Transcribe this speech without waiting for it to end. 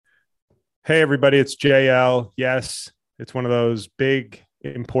Hey, everybody, it's JL. Yes, it's one of those big,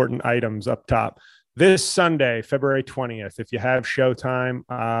 important items up top. This Sunday, February 20th, if you have Showtime,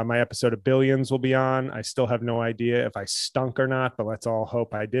 my episode of Billions will be on. I still have no idea if I stunk or not, but let's all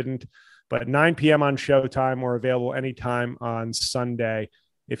hope I didn't. But 9 p.m. on Showtime or available anytime on Sunday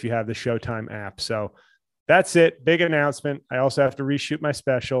if you have the Showtime app. So that's it. Big announcement. I also have to reshoot my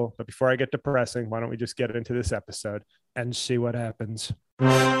special. But before I get depressing, why don't we just get into this episode and see what happens?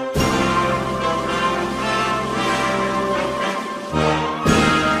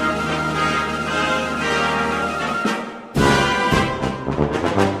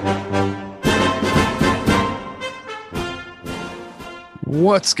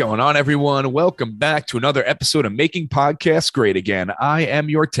 What's going on, everyone? Welcome back to another episode of Making Podcasts Great Again. I am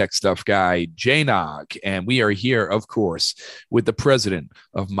your tech stuff guy, Jay Nog, and we are here, of course, with the president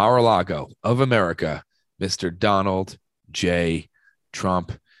of Mar-a-Lago of America, Mr. Donald J.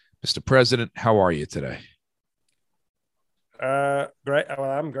 Trump. Mr. President, how are you today? Great. Well,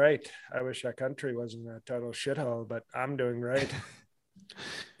 I'm great. I wish our country wasn't a total shithole, but I'm doing great.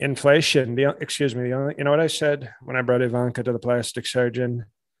 Inflation. You know what I said when I brought Ivanka to the plastic surgeon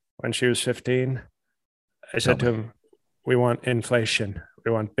when she was 15? I said to him, we want inflation.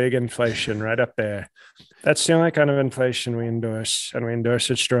 We want big inflation right up there. That's the only kind of inflation we endorse, and we endorse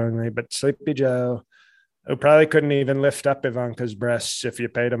it strongly. But Sleepy Joe, who probably couldn't even lift up Ivanka's breasts if you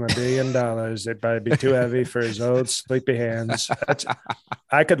paid him $1 billion, they'd probably be too heavy for his old sleepy hands.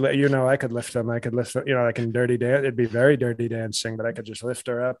 I could lift them. I could lift them, like in Dirty Dance. It'd be very Dirty Dancing, but I could just lift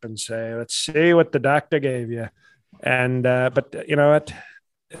her up and say, let's see what the doctor gave you. And, but you know what?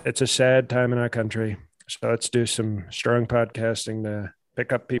 It's a sad time in our country. So let's do some strong podcasting to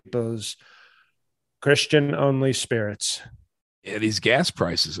pick up people's Christian-only spirits. Yeah, these gas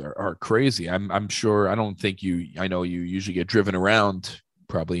prices are crazy. I'm sure. I know you usually get driven around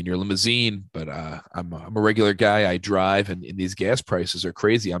probably in your limousine, but I'm a regular guy. I drive, and these gas prices are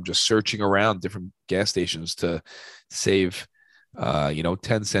crazy. I'm just searching around different gas stations to save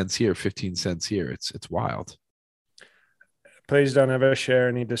 10 cents here, 15 cents here. It's wild. Please don't ever share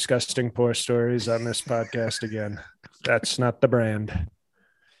any disgusting poor stories on this podcast again. That's not the brand.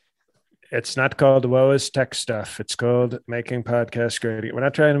 It's not called Woe is Tech Stuff. It's called Making Podcasts Great. We're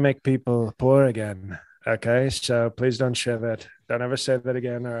not trying to make people poor again. Okay. So please don't share that. Don't ever say that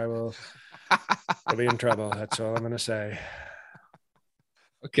again, or I'll be in trouble. That's all I'm going to say.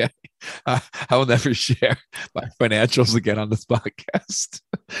 Okay. I will never share my financials again on this podcast.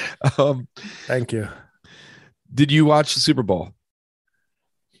 Thank you. Did you watch the Super Bowl?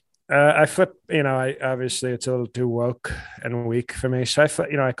 I flip, I obviously it's a little too woke and weak for me. So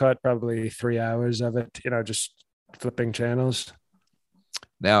I caught probably 3 hours of it, just flipping channels.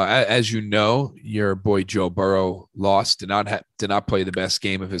 Now, as you know, your boy Joe Burrow lost, did not play the best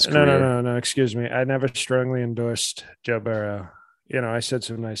game of his career. No. Excuse me. I never strongly endorsed Joe Burrow. I said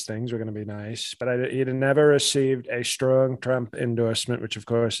some nice things. We're going to be nice, but he had never received a strong Trump endorsement, which of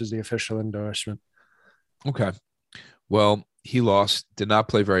course is the official endorsement. Okay. Well, he lost, did not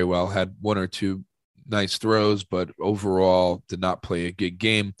play very well, had one or two nice throws, but overall did not play a good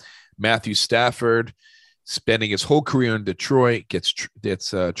game. Matthew Stafford, spending his whole career in Detroit, gets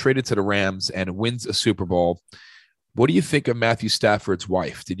traded to the Rams and wins a Super Bowl. What do you think of Matthew Stafford's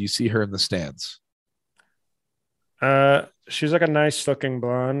wife? Did you see her in the stands? She's like a nice looking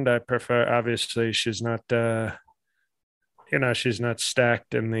blonde. I prefer, obviously, she's not, she's not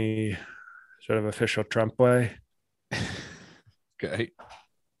stacked in the sort of official Trump way. Okay.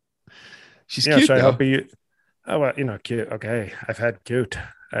 She's cute, so though. I hope you. Oh well, cute. Okay, I've had cute.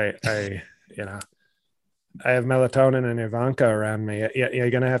 I have melatonin and Ivanka around me.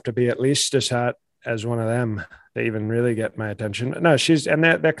 You're gonna have to be at least as hot as one of them to even really get my attention. No,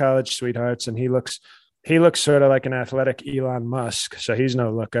 they're college sweethearts, and he looks sort of like an athletic Elon Musk. So he's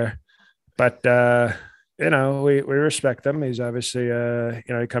no looker, but we respect him. He's obviously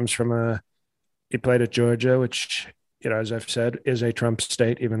he comes from he played at Georgia, which, as I've said, is a Trump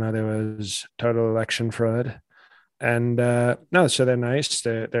state, even though there was total election fraud. And so they're nice.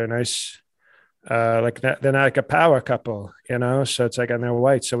 They're nice. They're not like a power couple, so it's like, and they're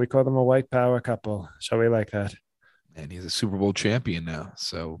white. So we call them a white power couple. So we like that. And he's a Super Bowl champion now.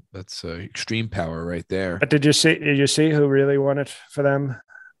 So that's extreme power right there. But did you see who really won it for them?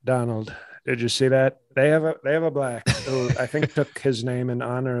 Donald. Did you see that? They have a black who I think took his name in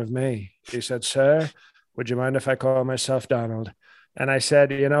honor of me. He said, "Sir, would you mind if I call myself Donald?" And I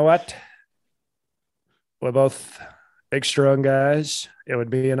said, you know what? We're both big, strong guys. It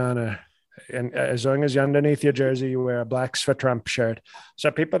would be an honor. And as long as you're underneath your jersey, you wear a Blacks for Trump shirt. So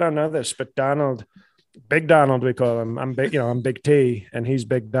people don't know this, but Donald, Big Donald, we call him. I'm Big T, and he's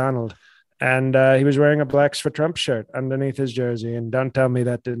Big Donald. And he was wearing a Blacks for Trump shirt underneath his jersey. And don't tell me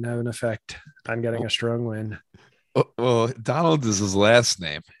that didn't have an effect on getting a strong win. Well, Donald is his last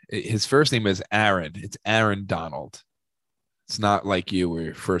name. His first name is Aaron. It's Aaron Donald. It's not like you or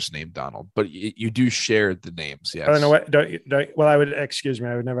your first name Donald, but you do share the names. Yes. I don't know what. Well, I would excuse me.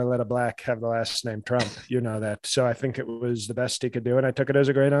 I would never let a black have the last name Trump. You know that. So I think it was the best he could do, and I took it as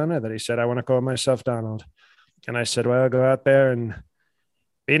a great honor that he said, "I want to call myself Donald," and I said, "Well, go out there and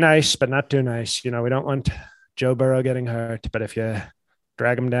be nice, but not too nice. You know, we don't want Joe Burrow getting hurt, but if you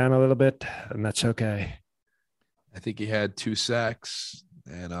drag him down a little bit, then that's okay." I think he had 2 sacks,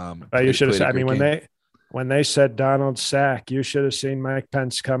 and you should have. I mean, when they said Donald sack, you should have seen Mike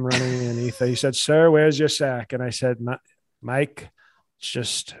Pence come running in. He said, "Sir, where's your sack?" And I said, "Mike, it's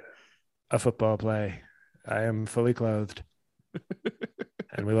just a football play. I am fully clothed."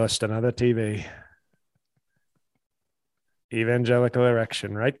 And we lost another TV. Evangelical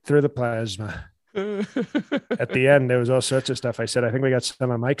erection right through the plasma. At the end, there was all sorts of stuff. I said, "I think we got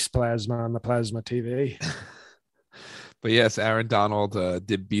some of Mike's plasma on the plasma TV." But yes, Aaron Donald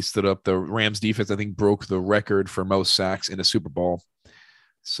did beast it up. The Rams defense, I think, broke the record for most sacks in a Super Bowl.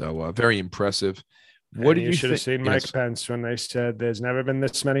 So very impressive. What did you should have seen Mike Pence when they said there's never been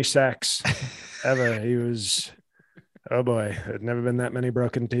this many sacks ever. He was, oh boy, there'd never been that many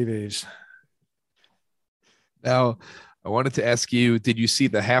broken TVs. Now, I wanted to ask you, did you see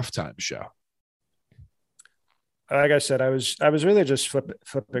the halftime show? Like I said, I was really just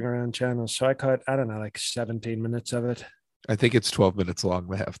flipping around channels. So I caught, I don't know, like 17 minutes of it. I think it's 12 minutes long,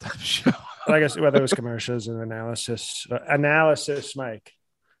 the halftime show. Like I said, well, there was commercials and analysis, Mike.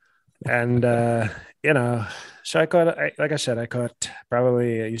 And, you know, so I caught, like I said, I caught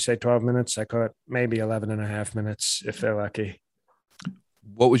probably, you say 12 minutes. I caught maybe 11 and a half minutes if they're lucky.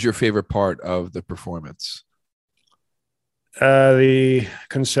 What was your favorite part of the performance? The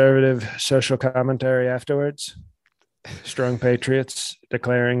conservative social commentary afterwards. Strong patriots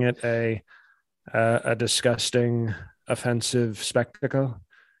declaring it a disgusting, offensive spectacle.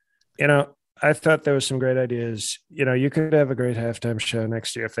 You know, I thought there was some great ideas. You know, you could have a great halftime show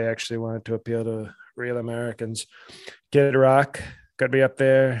next year if they actually wanted to appeal to real Americans. Kid Rock could be up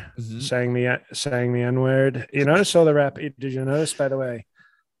there saying the N-word. You notice all the rap. Did you notice, by the way,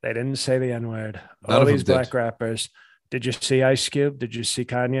 they didn't say the N-word? All these black rappers. Did you see Ice Cube? Did you see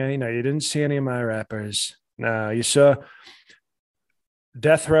Kanye? No, you didn't see any of my rappers. No, you saw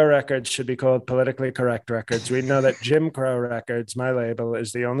Death Row Records should be called Politically Correct Records. We know that Jim Crow Records, my label,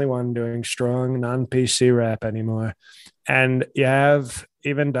 is the only one doing strong non-PC rap anymore. And you have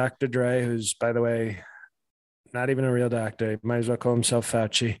even Dr. Dre, who's, by the way, not even a real doctor. He might as well call himself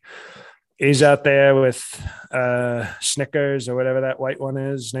Fauci. He's out there with Snickers or whatever that white one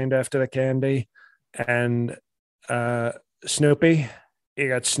is, named after the candy. And Snoopy. You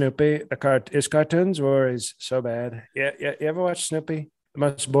got Snoopy. His cartoons were is so bad. Yeah, you ever watch Snoopy? The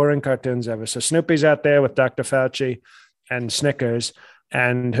most boring cartoons ever. So Snoopy's out there with Dr. Fauci and Snickers.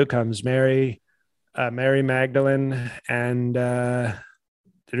 And who comes? Mary Magdalene. And did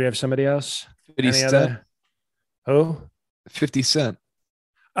we have somebody else? 50 Cent. Who? 50 Cent.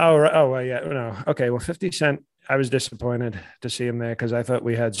 Oh, well, yeah. No. Okay. Well, 50 Cent, I was disappointed to see him there because I thought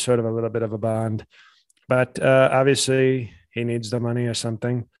we had sort of a little bit of a bond. But obviously, he needs the money or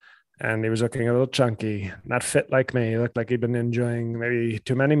something. And he was looking a little chunky, not fit like me. He looked like he'd been enjoying maybe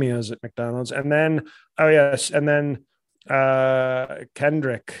too many meals at McDonald's. And then,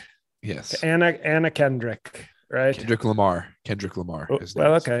 Kendrick. Yes. Anna Kendrick, right? Kendrick Lamar.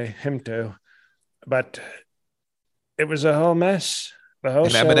 Well, okay, him too. But it was a whole mess. The whole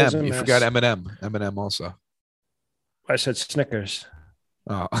show was a mess. You forgot Eminem. Eminem also. I said Snickers.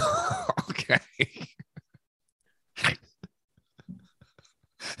 Oh, okay.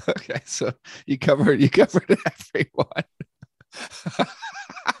 Okay, so you covered everyone.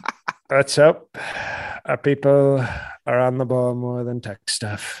 Let's hope our people are on the ball more than tech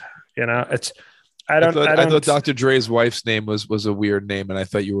stuff. You know, it's I thought Dr. Dre's wife's name was a weird name, and I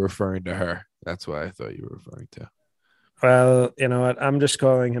thought you were referring to her. That's why I thought you were referring to. Well, you know what? I'm just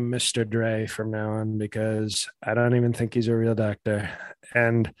calling him Mr. Dre from now on because I don't even think he's a real doctor.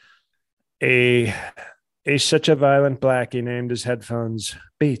 And he's such a violent black. He named his headphones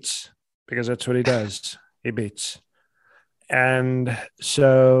Beats because that's what he does. He beats. And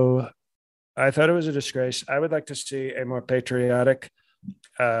so I thought it was a disgrace. I would like to see a more patriotic,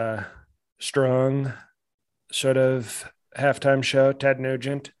 strong sort of halftime show. Ted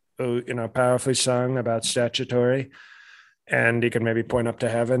Nugent, who, you know, powerfully sung about statutory. And he could maybe point up to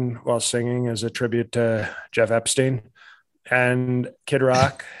heaven while singing as a tribute to Jeff Epstein. And Kid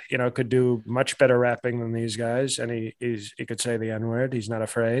Rock, could do much better rapping than these guys. And he could say the N-word. He's not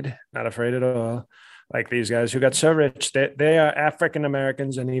afraid at all. Like these guys who got so rich, they are African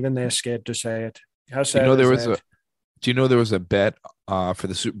Americans, and even they're scared to say it. How Do you sad know is there was that? a bet for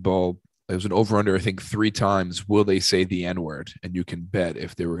the Super Bowl? It was an over under, I think, 3 times. Will they say the N word? And you can bet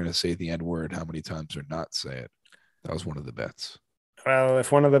if they were going to say the N word, how many times or not say it. That was one of the bets. Well,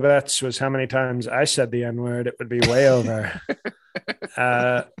 if one of the bets was how many times I said the N-word, it would be way over.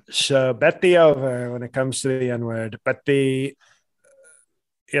 So bet the over when it comes to the N-word. But and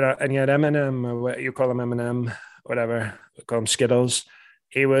yet Eminem, or what you call him, Eminem, whatever, we call him Skittles.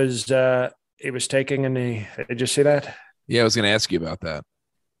 He was taking a knee. Did you see that? Yeah, I was going to ask you about that.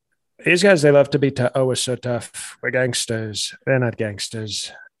 These guys, they love to be tough. Oh, we're so tough. We're gangsters. They're not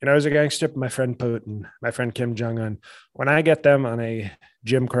gangsters. Who's a gangster? My friend Putin, my friend Kim Jong Un. When I get them on a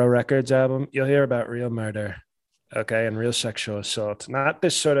Jim Crow Records album, you'll hear about real murder, okay, and real sexual assault. Not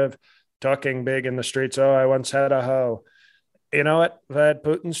this sort of talking big in the streets. Oh, I once had a hoe. You know what Vlad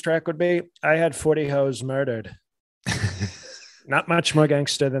Putin's track would be? I had 40 hoes murdered. Not much more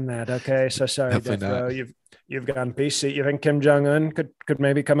gangster than that. Okay, so sorry, Definitely Death Row. not. You've gone PC. You think Kim Jong Un could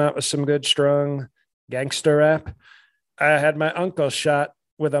maybe come out with some good, strong gangster rap? I had my uncle shot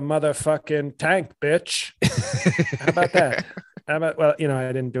with a motherfucking tank, bitch. How about that? Well,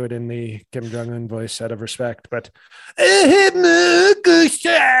 I didn't do it in the Kim Jong Un voice out of respect, but I had my uncle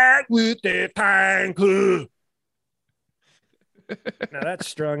shot with the tank. Now that's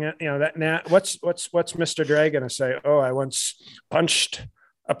strong. That now what's Mr. Dre gonna say? Oh, I once punched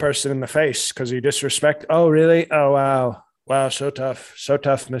a person in the face because he disrespect. Oh, really? Oh, wow, so tough,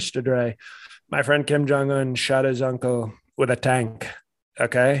 Mr. Dre. My friend Kim Jong Un shot his uncle with a tank.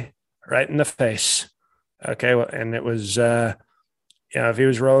 Okay, right in the face. Okay, well, and it was if he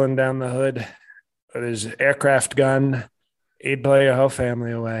was rolling down the hood with his aircraft gun, he'd blow your whole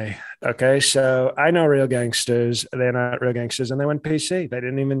family away. Okay, so I know real gangsters. They're not real gangsters, and they went PC. They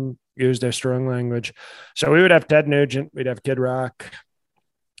didn't even use their strong language. So we would have Ted Nugent, we'd have Kid Rock,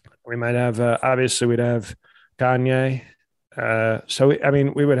 we might have obviously we'd have Kanye.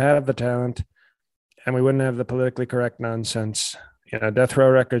 We would have the talent, and we wouldn't have the politically correct nonsense. Death Row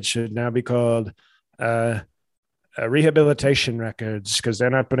Records should now be called rehabilitation records, because they're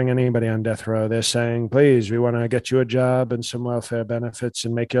not putting anybody on death row. They're saying, please, we want to get you a job and some welfare benefits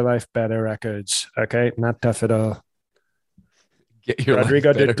and make your life better records. Okay, not tough at all. Get your life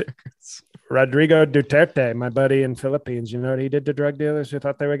better. Rodrigo Duterte, my buddy in Philippines, you know what he did to drug dealers who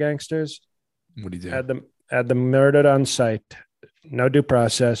thought they were gangsters? What do you do? Had them murdered on site. No due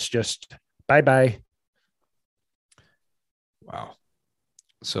process, just bye-bye. Wow.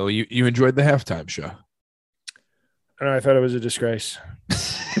 So you enjoyed the halftime show? I thought it was a disgrace.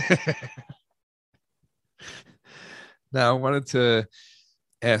 Now, I wanted to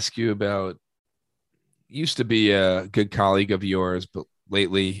ask you about, used to be a good colleague of yours, but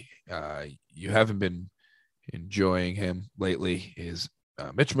lately you haven't been enjoying him lately, is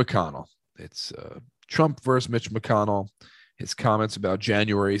Mitch McConnell. It's Trump versus Mitch McConnell. His comments about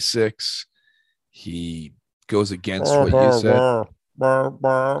January 6th, he goes against what you said.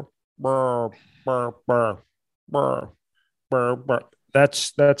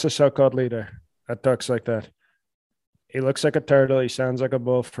 That's a so-called leader that talks like that. He looks like a turtle. He sounds like a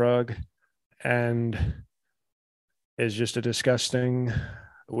bullfrog, and is just a disgusting,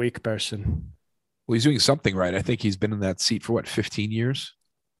 weak person. Well, he's doing something right. I think he's been in that seat for 15 years?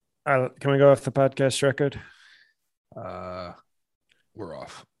 Can we go off the podcast record? We're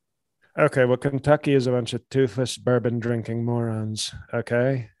off. Okay, well, Kentucky is a bunch of toothless bourbon drinking morons.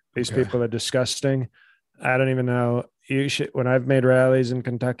 Okay, these people are disgusting. I don't even know. When I've made rallies in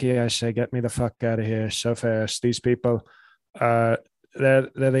Kentucky, I say, "Get me the fuck out of here so fast." These people, they're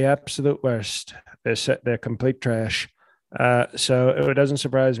the absolute worst. They're complete trash. So it doesn't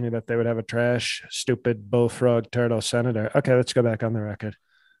surprise me that they would have a trash, stupid bullfrog turtle senator. Okay, let's go back on the record.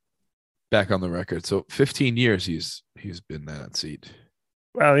 Back on the record. So 15 years he's been in that seat.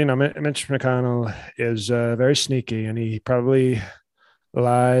 Well, Mitch McConnell is very sneaky, and he probably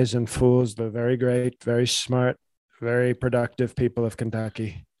lies and fools the very great, very smart, very productive people of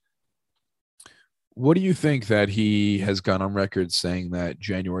Kentucky. What do you think that he has gone on record saying that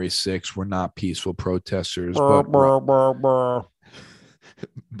January 6th were not peaceful protesters, but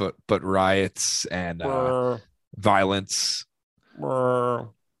riots and violence?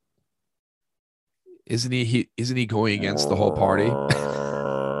 Isn't he going against the whole party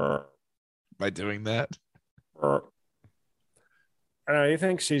by doing that? I don't know. He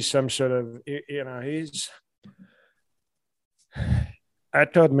thinks he's some sort of, he's I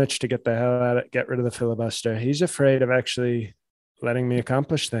told Mitch to get the hell out of get rid of the filibuster. He's afraid of actually letting me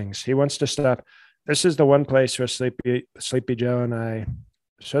accomplish things. He wants to stop. This is the one place where Sleepy Joe and I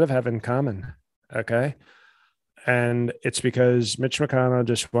sort of have in common. Okay. And it's because Mitch McConnell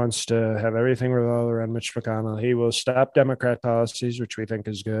just wants to have everything revolve around Mitch McConnell. He will stop Democrat policies, which we think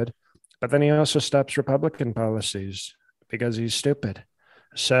is good, but then he also stops Republican policies because he's stupid.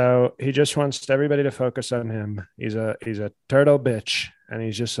 So he just wants everybody to focus on him. He's a turtle bitch, and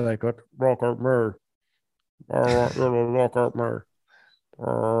he's just like, look at me, look at me.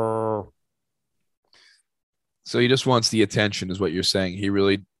 So he just wants the attention, is what you're saying. He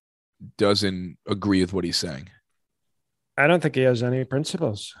really doesn't agree with what he's saying. I don't think he has any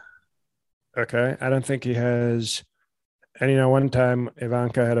principles. Okay. I don't think he has. And, one time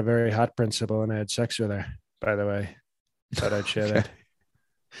Ivanka had a very hot principal and I had sex with her, by the way. Thought I'd share that.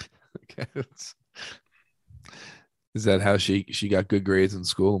 Okay. Is that how she got good grades in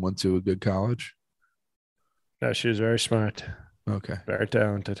school and went to a good college? No, she was very smart. Okay. Very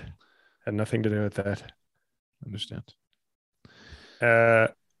talented. Had nothing to do with that. Understand.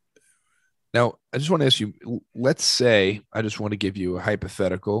 Now, I just want to ask you, let's say, I just want to give you a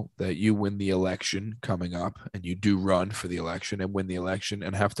hypothetical that you win the election coming up and you do run for the election and win the election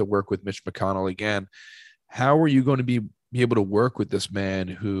and have to work with Mitch McConnell again. How are you going to be able to work with this man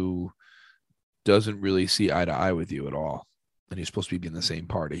who doesn't really see eye to eye with you at all? And he's supposed to be in the same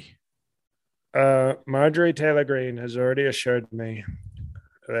party. Marjorie Taylor Greene has already assured me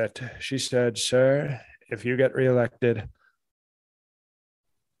that she said, sir, if you get reelected,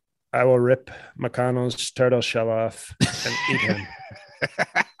 I will rip McConnell's turtle shell off and eat him.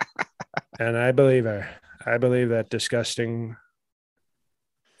 And I believe her. I believe that disgusting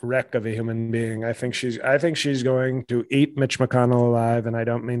wreck of a human being. I think she's going to eat Mitch McConnell alive, and I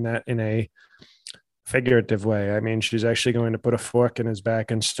don't mean that in a figurative way. I mean, she's actually going to put a fork in his back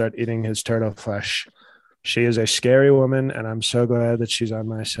and start eating his turtle flesh. She is a scary woman, and I'm so glad that she's on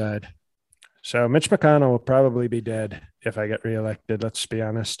my side. So Mitch McConnell will probably be dead if I get reelected. Let's be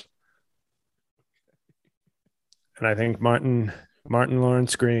honest. And I think Martin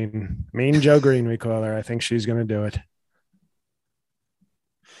Lawrence Green, Mean Joe Green, we call her. I think she's going to do it.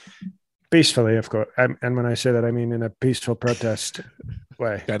 Peacefully, of course. And when I say that, I mean in a peaceful protest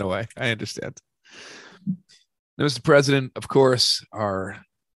way. Kind of way. I understand. Now, Mr. President, of course, our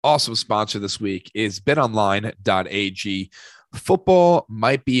awesome sponsor this week is betonline.ag. Football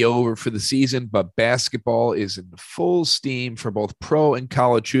might be over for the season, but basketball is in full steam for both pro and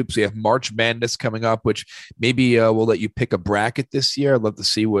college hoops. We have March Madness coming up, which maybe we'll let you pick a bracket this year. I'd love to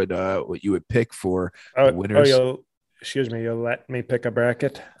see what you would pick for the winners. You'll let me pick a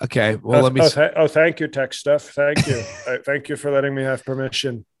bracket? Okay. Well, let me. Thank you, Tech Stuff. Thank you. Thank you for letting me have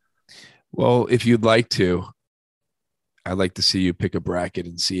permission. Well, if you'd like to, I'd like to see you pick a bracket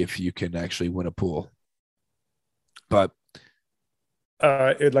and see if you can actually win a pool. But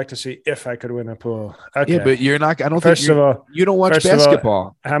I'd like to see if I could win a pool. Okay. Yeah, but you're not. I don't First think of all, you don't watch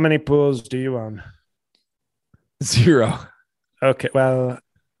basketball. How many pools do you own? 0. Okay. Well,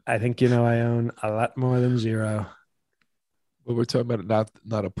 I think I own a lot more than 0. But we're talking about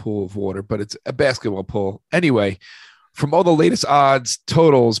not a pool of water, but it's a basketball pool. Anyway, from all the latest odds,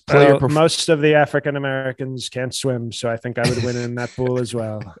 totals, most of the African Americans can't swim, so I think I would win in that pool as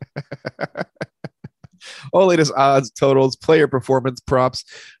well. All latest odds, totals, player performance props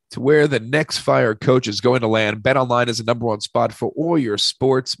to where the next Fire coach is going to land. BetOnline is the #1 spot for all your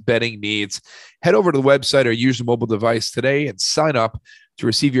sports betting needs. Head over to the website or use a mobile device today and sign up to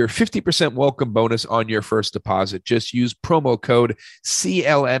receive your 50% welcome bonus on your first deposit. Just use promo code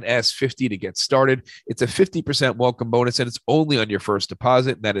CLNS50 to get started. It's a 50% welcome bonus, and it's only on your first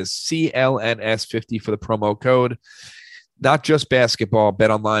deposit. And that is CLNS50 for the promo code. Not just basketball,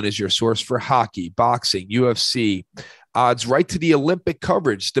 BetOnline is your source for hockey, boxing, UFC, odds right to the Olympic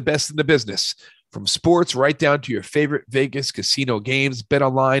coverage, the best in the business. From sports right down to your favorite Vegas casino games,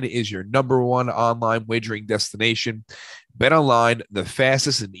 BetOnline is your #1 online wagering destination. BetOnline, the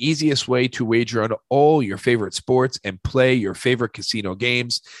fastest and easiest way to wager on all your favorite sports and play your favorite casino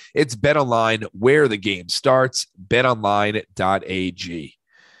games. It's BetOnline, where the game starts, betonline.ag.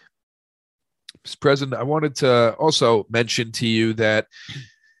 Mr. President, I wanted to also mention to you that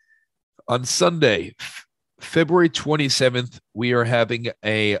on Sunday, February 27th, we are having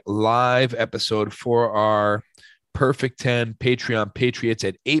a live episode for our Perfect 10 Patreon Patriots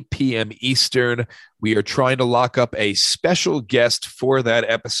at 8 p.m. Eastern. We are trying to lock up a special guest for that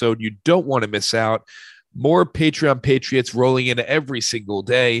episode. You don't want to miss out. More Patreon Patriots rolling in every single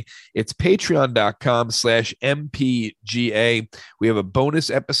day. It's patreon.com/MPGA. We have a bonus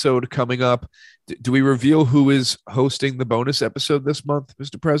episode coming up. Do we reveal who is hosting the bonus episode this month,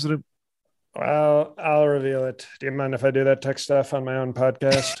 Mr. President? Well, I'll reveal it. Do you mind if I do that tech stuff on my own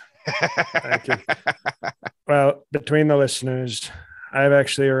podcast? Thank you. Well, between the listeners, I've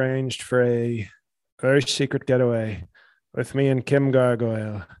actually arranged for a very secret getaway with me and Kim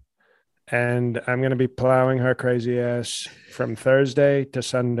Gargoyle. And I'm going to be plowing her crazy ass from Thursday to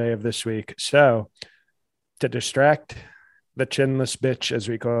Sunday of this week. So to distract the chinless bitch, as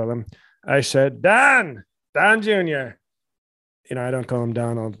we call him, I said, Don Jr. You know, I don't call him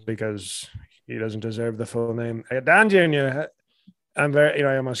Donald because he doesn't deserve the full name. Don Jr., I'm very,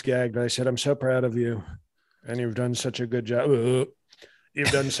 I almost gagged. I said, I'm so proud of you. And you've done such a good job.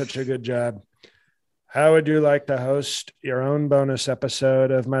 You've done such a good job. How would you like to host your own bonus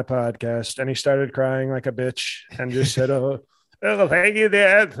episode of my podcast? And he started crying like a bitch and just said, oh, thank you,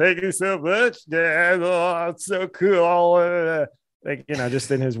 Dad. Thank you so much, Dad. Oh, it's so cool. Like,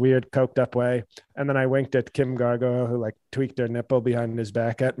 just in his weird coked up way. And then I winked at Kim Gargoyle, who like tweaked her nipple behind his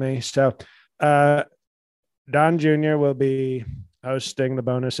back at me. So Don Jr. will be hosting the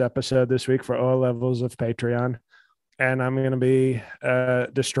bonus episode this week for all levels of Patreon. And I'm going to be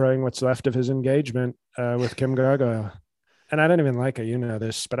destroying what's left of his engagement with Kim Gargoyle. And I don't even like her,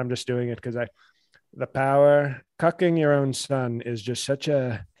 this, but I'm just doing it because the power, cucking your own son is just such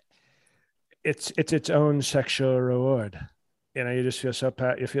it's its own sexual reward. You just feel so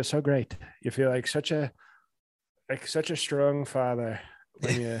you feel so great. You feel like such a strong father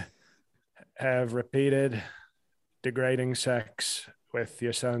when you have repeated degrading sex with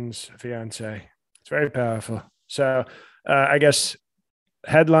your son's fiance. It's very powerful. So I guess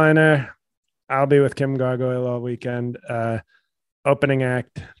headliner, I'll be with Kim Gargoyle all weekend. Opening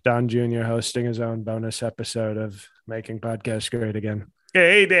act, Don Jr. hosting his own bonus episode of Making Podcasts Great Again.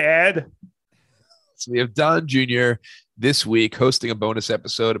 Hey, Dad. So we have Don Jr. this week hosting a bonus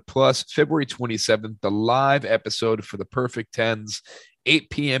episode, plus February 27th, the live episode for the Perfect Tens, 8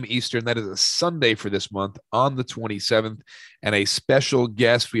 p.m. Eastern. That is a Sunday for this month on the 27th. And a special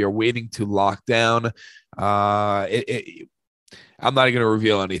guest we are waiting to lock down. I'm not going to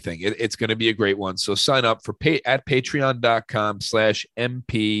reveal anything. It's going to be a great one. So sign up for at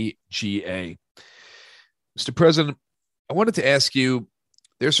patreon.com/MPGA. Mr. President, I wanted to ask you,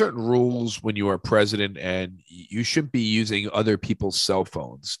 there are certain rules when you are president, and you shouldn't be using other people's cell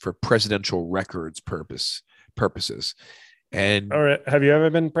phones for presidential records purposes. And all right, have you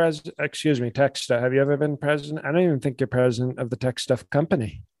ever been president? Excuse me, Tech Stuff. Have you ever been president? I don't even think you're president of the Tech Stuff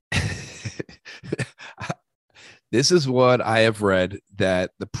company. This is what I have read,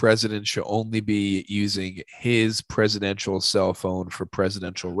 that the president should only be using his presidential cell phone for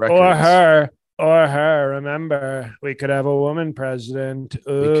presidential records. Or her. Remember, we could have a woman president.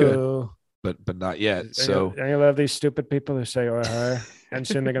 Ooh. We could, but not yet. And you love these stupid people who say or her, and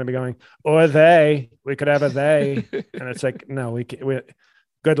soon they're going to be going or they. We could have a they, and it's like, no, we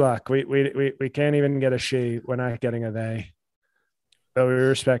good luck. We can't even get a she. We're not getting a they. But we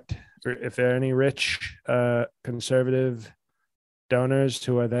respect. If there are any rich conservative donors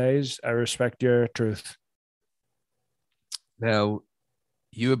who are theys, I respect your truth. Now,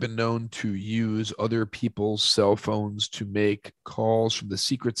 you have been known to use other people's cell phones to make calls from the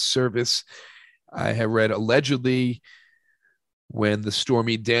Secret Service. I have read allegedly when the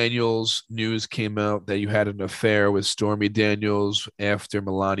Stormy Daniels news came out that you had an affair with Stormy Daniels after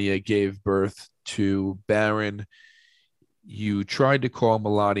Melania gave birth to Barron. You tried to call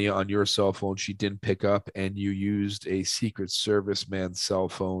Melania on your cell phone. She didn't pick up, and you used a Secret Service man's cell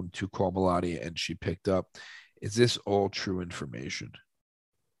phone to call Melania, and she picked up. Is this all true information?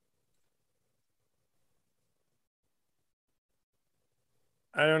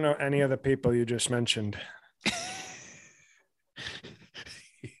 I don't know any of the people you just mentioned.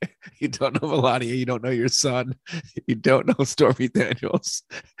 You don't know Melania. You don't know your son. You don't know Stormy Daniels.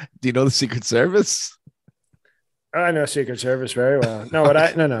 Do you know the Secret Service? I know Secret Service very well. No,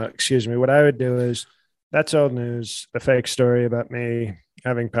 excuse me. What I would do is, that's old news. The fake story about me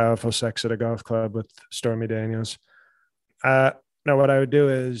having powerful sex at a golf club with Stormy Daniels. No, what I would do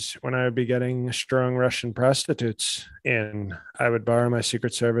is, when I would be getting strong Russian prostitutes in, I would borrow my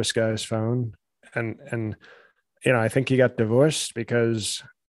Secret Service guy's phone. And I think he got divorced because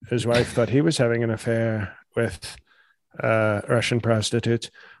his wife thought he was having an affair with Russian prostitutes.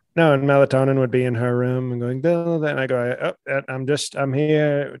 No, and melatonin would be in her room and going, Bill, then I go, I'm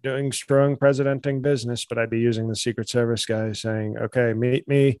here doing strong presidenting business, but I'd be using the Secret Service guy saying, okay, meet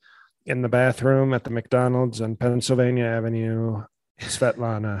me in the bathroom at the McDonald's on Pennsylvania Avenue,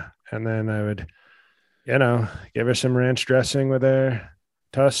 Svetlana. And then I would give her some ranch dressing with her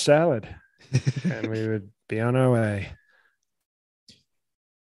tossed salad, and we would be on our way.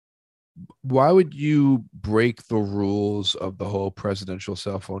 Why would you break the rules of the whole presidential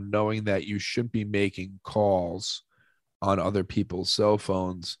cell phone, knowing that you shouldn't be making calls on other people's cell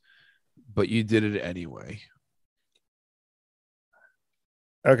phones, but you did it anyway?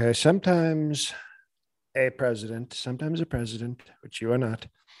 Okay, sometimes a president, which you are not,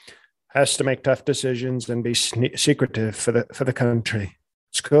 has to make tough decisions and be secretive for the country.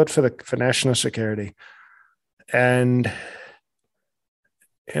 It's good for national security. And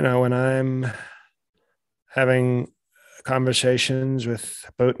when I'm having conversations with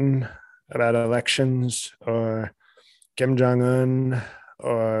Putin about elections or Kim Jong Un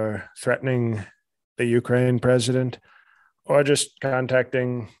or threatening the Ukraine president or just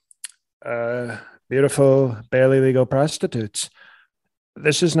contacting beautiful, barely legal prostitutes.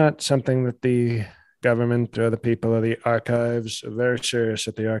 This is not something that the government or the people of the archives are very serious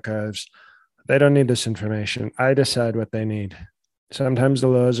at the archives. They don't need this information. I decide what they need. Sometimes the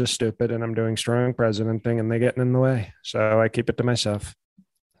laws are stupid and I'm doing strong presidenting and they're getting in the way. So I keep it to myself.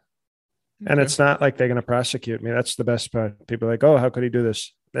 And it's not like they're going to prosecute me. That's the best part. People are like, oh, how could he do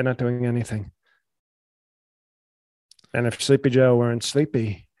this? They're not doing anything. And if Sleepy Joe weren't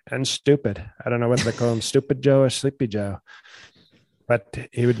sleepy and stupid, I don't know whether they call him Stupid Joe or Sleepy Joe, but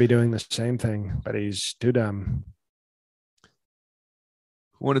he would be doing the same thing, but he's too dumb. I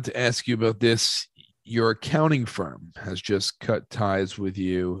wanted to ask you about this. Your accounting firm has just cut ties with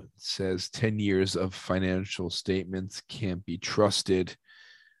you. It says 10 years of financial statements can't be trusted.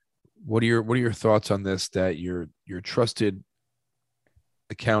 What are your thoughts on this, that your trusted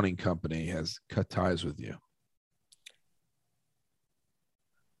accounting company has cut ties with you?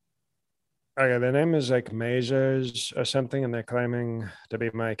 Okay, their name is like Mazers or something, and they're claiming to be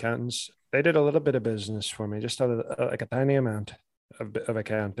my accountants. They did a little bit of business for me, just like a tiny amount of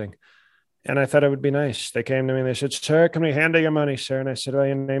accounting. And I thought it would be nice. They came to me and they said, sir, can we handle your money, sir? And I said, well,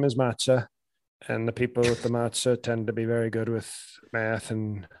 your name is Matzah. And the people with the matzah tend to be very good with math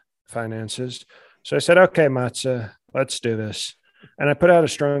and finances. So I said, okay, Matzah, let's do this. And I put out a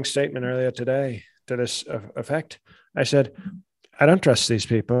strong statement earlier today to this effect. I said, I don't trust these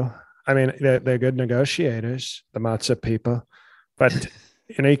people. I mean, they're good negotiators, the matzah people, but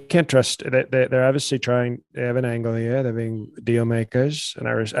you can't trust. They're obviously trying. They have an angle here. They're being deal makers, and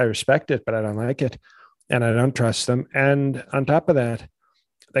I respect it, but I don't like it, and I don't trust them. And on top of that,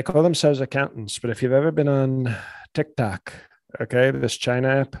 they call themselves accountants. But if you've ever been on TikTok, okay, this China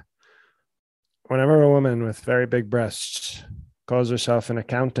app, whenever a woman with very big breasts calls herself an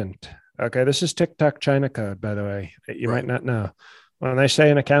accountant, okay, this is TikTok China code, by the way. You might not know. When they say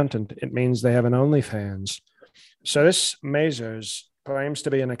an accountant, it means they have an OnlyFans. So this Mazers claims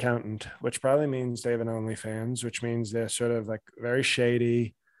to be an accountant, which probably means they have an OnlyFans, which means they're sort of like very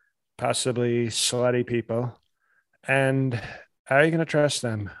shady, possibly slutty people. And how are you going to trust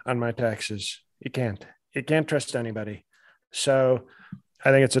them on my taxes? You can't. You can't trust anybody. So I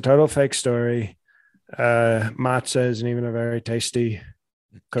think it's a total fake story. Matzah isn't even a very tasty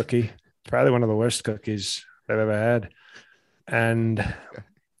cookie. It's probably one of the worst cookies I've ever had. And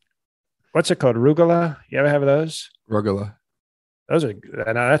what's it called? Rugula? You ever have those? Rugula. Those are,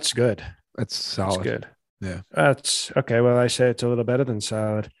 no, that's good. That's solid. That's good. Yeah. That's okay. Well, I say it's a little better than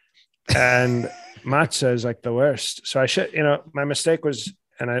solid. And matzah is like the worst. So I should, my mistake was,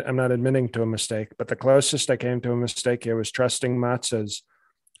 and I'm not admitting to a mistake, but the closest I came to a mistake here was trusting matzahs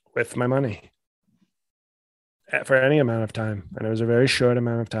with my money for any amount of time. And it was a very short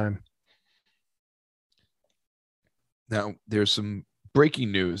amount of time. Now, there's some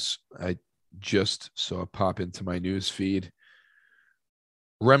breaking news. I just saw pop into my news feed.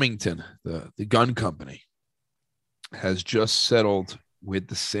 Remington, the gun company, has just settled with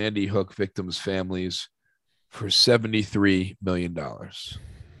the Sandy Hook victims' families for $73 million. It's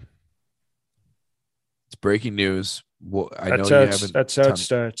breaking news. Well, That's how it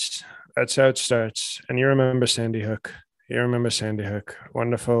starts. That's how it starts. And you remember Sandy Hook.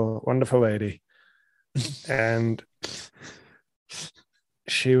 Wonderful, wonderful lady. And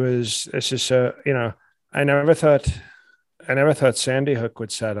she was, this is so, I never thought Sandy Hook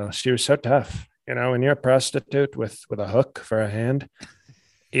would settle. She was so tough. When you're a prostitute with a hook for a hand,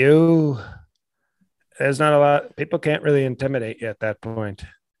 there's not a lot, people can't really intimidate you at that point.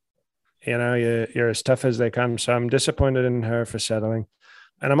 You're as tough as they come. So I'm disappointed in her for settling.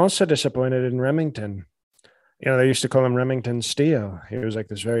 And I'm also disappointed in Remington. They used to call him Remington Steele. He was like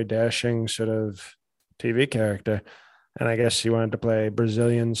this very dashing sort of TV character. And I guess he wanted to play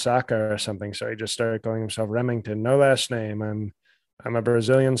Brazilian soccer or something. So he just started calling himself Remington. No last name. I'm I'm a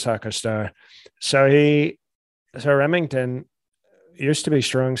Brazilian soccer star. So Remington used to be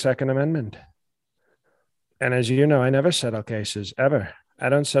strong Second Amendment. And as you know, I never settle cases ever. I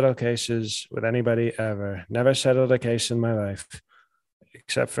don't settle cases with anybody ever. Never settled a case in my life,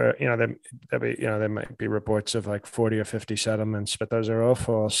 except for, there might be reports of like 40 or 50 settlements, but those are all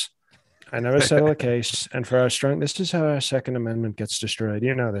false. I never settle a case. And for this is how our Second Amendment gets destroyed.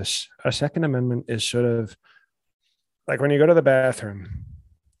 You know this. Our Second Amendment is sort of like when you go to the bathroom,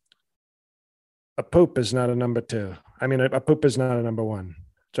 a poop is not a number two. I mean, a poop is not a number one.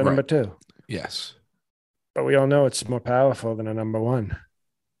 It's a number two. Yes. But we all know it's more powerful than a number one.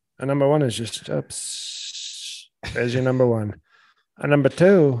 A number one is just, oops, there's your number one. A number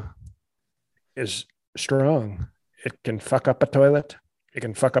two is strong. It can fuck up a toilet. It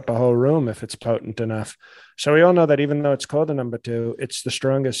can fuck up a whole room if it's potent enough. So we all know that even though it's called a number two, it's the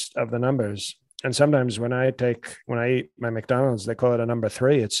strongest of the numbers. And sometimes when I eat my McDonald's, they call it a number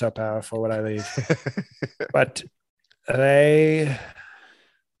three. It's so powerful what I leave. But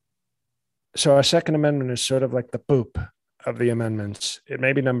so our Second Amendment is sort of like the poop of the amendments. It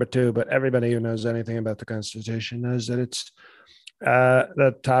may be number two, but everybody who knows anything about the Constitution knows that it's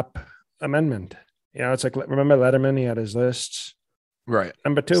the top amendment. It's like, remember Letterman? He had his lists. Right.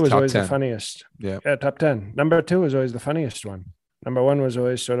 Number two was always 10. the funniest. Yeah, top 10. Number two was always the funniest one. Number one was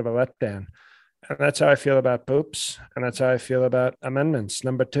always sort of a letdown. And that's how I feel about poops. And that's how I feel about amendments.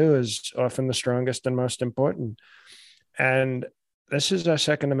 Number two is often the strongest and most important. And this is our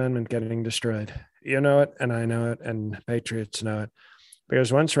Second Amendment getting destroyed. You know it, and I know it, and patriots know it.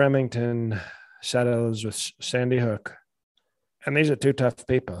 Because once Remington settles with Sandy Hook, and these are two tough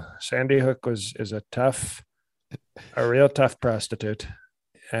people. Sandy Hook is a real tough prostitute,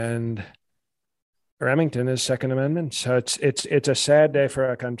 and Remington is Second Amendment. So it's a sad day for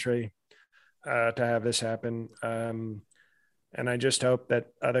our country to have this happen. And I just hope that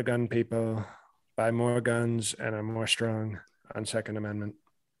other gun people buy more guns and are more strong on Second Amendment.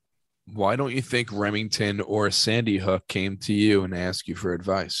 Why don't you think Remington or Sandy Hook came to you and asked you for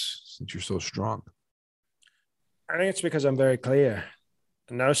advice since you're so strong? I think it's because I'm very clear.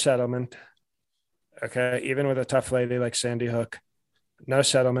 No settlement. Okay. Even with a tough lady like Sandy Hook, no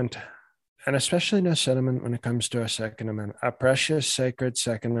settlement. And especially no settlement when it comes to our Second Amendment, our precious, sacred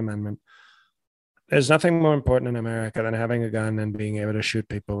Second Amendment. There's nothing more important in America than having a gun and being able to shoot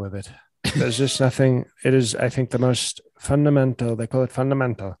people with it. There's just nothing. It is, I think, the most fundamental. They call it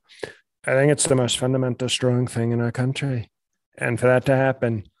fundamental. I think it's the most fundamental, strong thing in our country. And for that to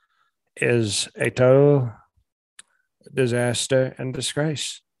happen is a total disaster and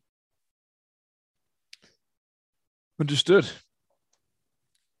disgrace. Understood.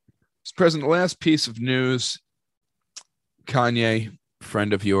 Mr. President, the last piece of news, Kanye,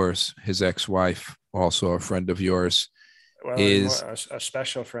 friend of yours, his ex-wife, also a friend of yours, is a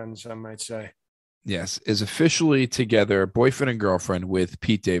special friend, some might say. Yes, is officially together, boyfriend and girlfriend, with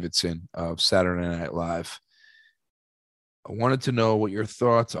Pete Davidson of Saturday Night Live. I wanted to know what your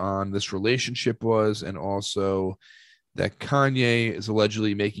thoughts on this relationship was, and also that Kanye is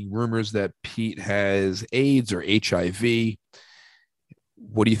allegedly making rumors that Pete has AIDS or HIV.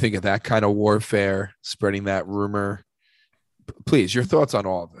 What do you think of that kind of warfare, spreading that rumor? Please, your thoughts on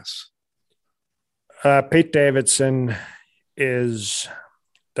all of this. Pete Davidson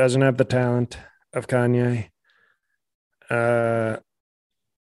doesn't have the talent of Kanye. I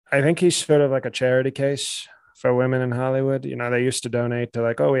think he's sort of like a charity case for women in Hollywood. They used to donate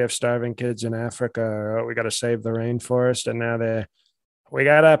to we have starving kids in Africa, or we got to save the rainforest. And now we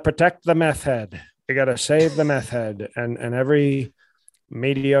got to protect the meth head. We got to save the meth head. And every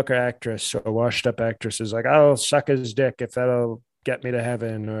mediocre actress or washed up actress is like, I'll suck his dick if that'll get me to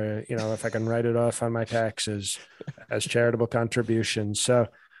heaven, or, if I can write it off on my taxes as charitable contributions. So,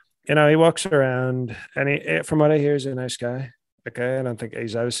 he walks around, and from what I hear, he's a nice guy. Okay. I don't think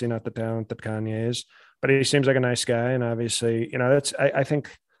he's obviously not the talent that Kanye is, but he seems like a nice guy. And obviously, I think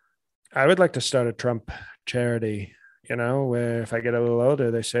I would like to start a Trump charity, where if I get a little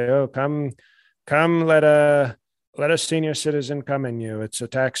older, they say, oh, come, let a senior citizen come in you. It's a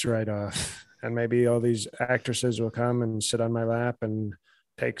tax write-off. And maybe all these actresses will come and sit on my lap and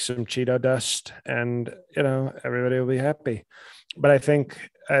take some Cheeto dust, and, everybody will be happy. But I think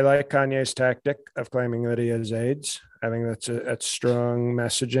I like Kanye's tactic of claiming that he has AIDS. I think that's strong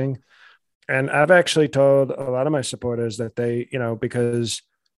messaging. And I've actually told a lot of my supporters that they, because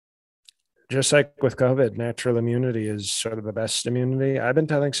just like with COVID, natural immunity is sort of the best immunity. I've been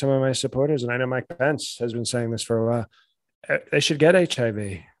telling some of my supporters, and I know Mike Pence has been saying this for a while, they should get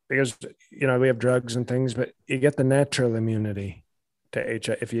HIV. Because, we have drugs and things, but you get the natural immunity to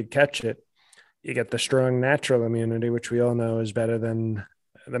HIV. If you catch it, you get the strong natural immunity, which we all know is better than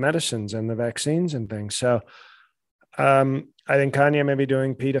the medicines and the vaccines and things. So I think Kanye may be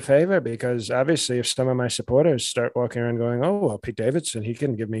doing Pete a favor, because obviously if some of my supporters start walking around going, oh, well, Pete Davidson, he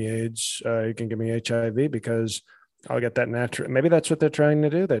can give me AIDS, he can give me HIV because I'll get that natural. Maybe that's what they're trying to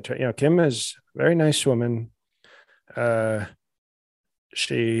do. Kim is a very nice woman.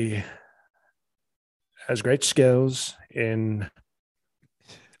 She has great skills in,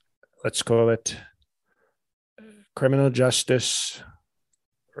 let's call it, criminal justice,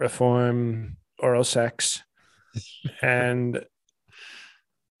 reform, oral sex. But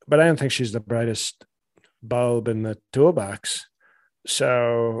I don't think she's the brightest bulb in the toolbox.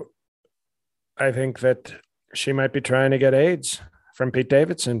 So I think that she might be trying to get AIDS from Pete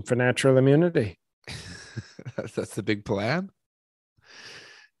Davidson for natural immunity. That's the big plan.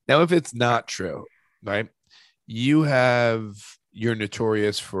 Now, if it's not true, right? You're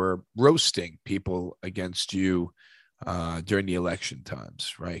notorious for roasting people against you during the election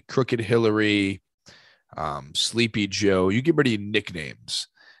times, right? Crooked Hillary, Sleepy Joe, you give pretty nicknames.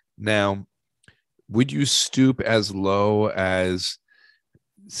 Now, would you stoop as low as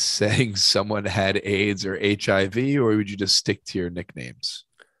saying someone had AIDS or HIV, or would you just stick to your nicknames?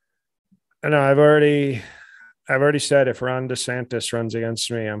 No, I've already said if Ron DeSantis runs against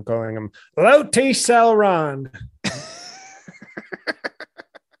me, I'm calling him Low T Cell Ron.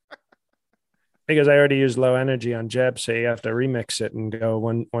 Because I already used low energy on Jeb, so you have to remix it and go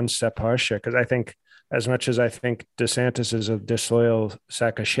one step harsher. Because I think, as much as I think DeSantis is a disloyal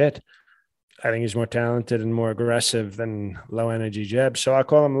sack of shit, I think he's more talented and more aggressive than low energy Jeb. So I'll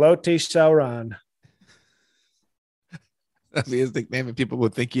call him Low T Cell Ron. That'd be his nickname, and people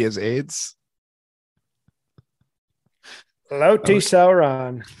would think he has AIDS. Low T Cell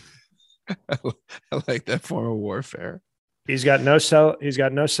Ron. I like that form of warfare. He's got no cell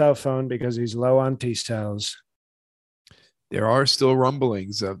phone because he's low on T cells. There are still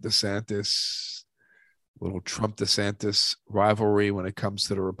rumblings of DeSantis, little Trump DeSantis rivalry when it comes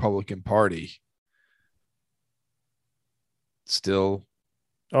to the Republican Party. Still.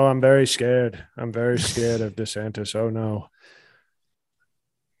 Oh, I'm very scared. I'm very scared of DeSantis. Oh no.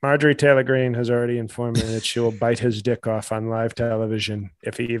 Marjorie Taylor Greene has already informed me that she will bite his dick off on live television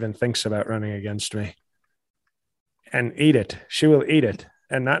if he even thinks about running against me. And eat it. She will eat it,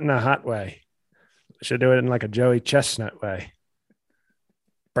 and not in a hot way. She'll do it in like a Joey Chestnut way.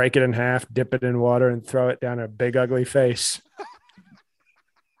 Break it in half, dip it in water, and throw it down her big, ugly face.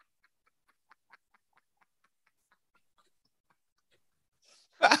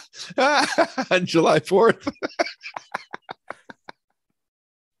 On July 4th.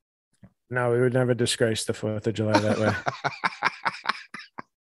 No, we would never disgrace the 4th of July that way.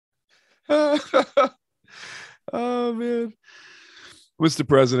 Oh, man. Mr.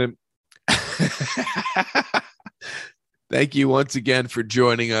 President, thank you once again for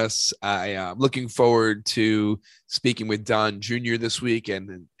joining us. I am looking forward to speaking with Don Jr. this week,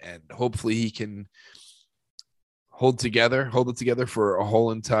 and hopefully he can hold it together for a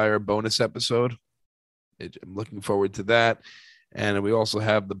whole entire bonus episode. I'm looking forward to that. And we also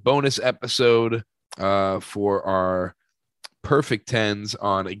have the bonus episode for our Perfect Tens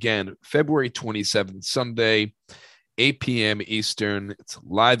on, again, February 27th, Sunday, 8 p.m. Eastern. It's a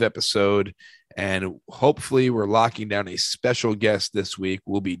live episode, and hopefully we're locking down a special guest this week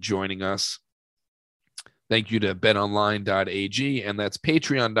who will be joining us. Thank you to betonline.ag, and that's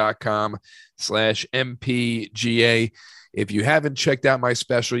patreon.com/MPGA. If you haven't checked out my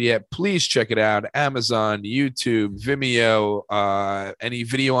special yet, please check it out. Amazon, YouTube, Vimeo, any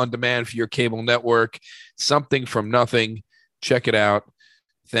video on demand for your cable network, something from nothing. Check it out.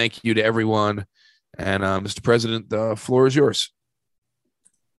 Thank you to everyone. And Mr. President, the floor is yours.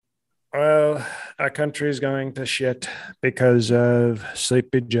 Well, our country is going to shit because of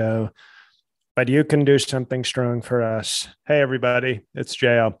Sleepy Joe, but you can do something strong for us. Hey, everybody, it's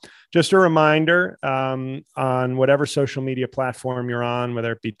JL. Just a reminder, on whatever social media platform you're on,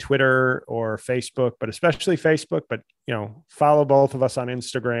 whether it be Twitter or Facebook, but especially Facebook, but, follow both of us on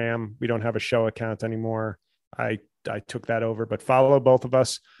Instagram. We don't have a show account anymore. I took that over, but follow both of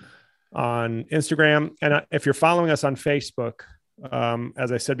us on Instagram. And if you're following us on Facebook,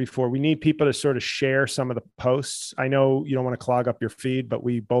 as I said before, we need people to sort of share some of the posts. I know you don't want to clog up your feed, but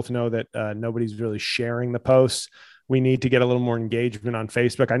we both know that nobody's really sharing the posts. We need to get a little more engagement on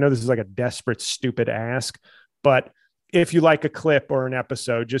Facebook. I know this is like a desperate, stupid ask, but if you like a clip or an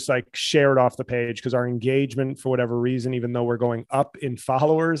episode, just like share it off the page, because our engagement, for whatever reason, even though we're going up in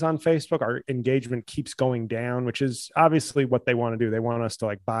followers on Facebook, our engagement keeps going down, which is obviously what they want to do. They want us to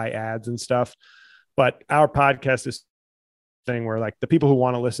like buy ads and stuff, but our podcast is thing where like the people who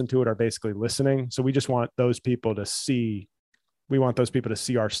want to listen to it are basically listening. So we just want those people to see,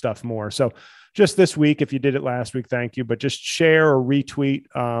 our stuff more. So just this week, if you did it last week, thank you, but just share or retweet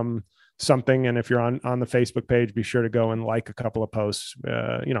something. And if you're on the Facebook page, be sure to go and like a couple of posts,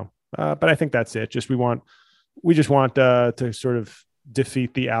 but I think that's it. We just want to sort of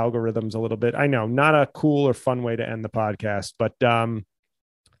defeat the algorithms a little bit. I know, not a cool or fun way to end the podcast, but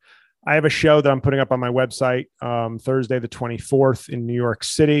I have a show that I'm putting up on my website Thursday, the 24th in New York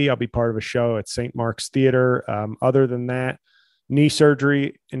City. I'll be part of a show at St. Mark's Theater. Other than that, knee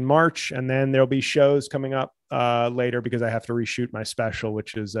surgery in March. And then there'll be shows coming up later because I have to reshoot my special,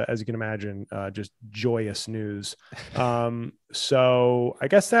 which is, as you can imagine, just joyous news. So I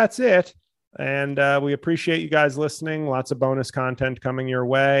guess that's it. And we appreciate you guys listening. Lots of bonus content coming your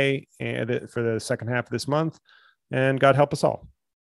way for the second half of this month. And God help us all.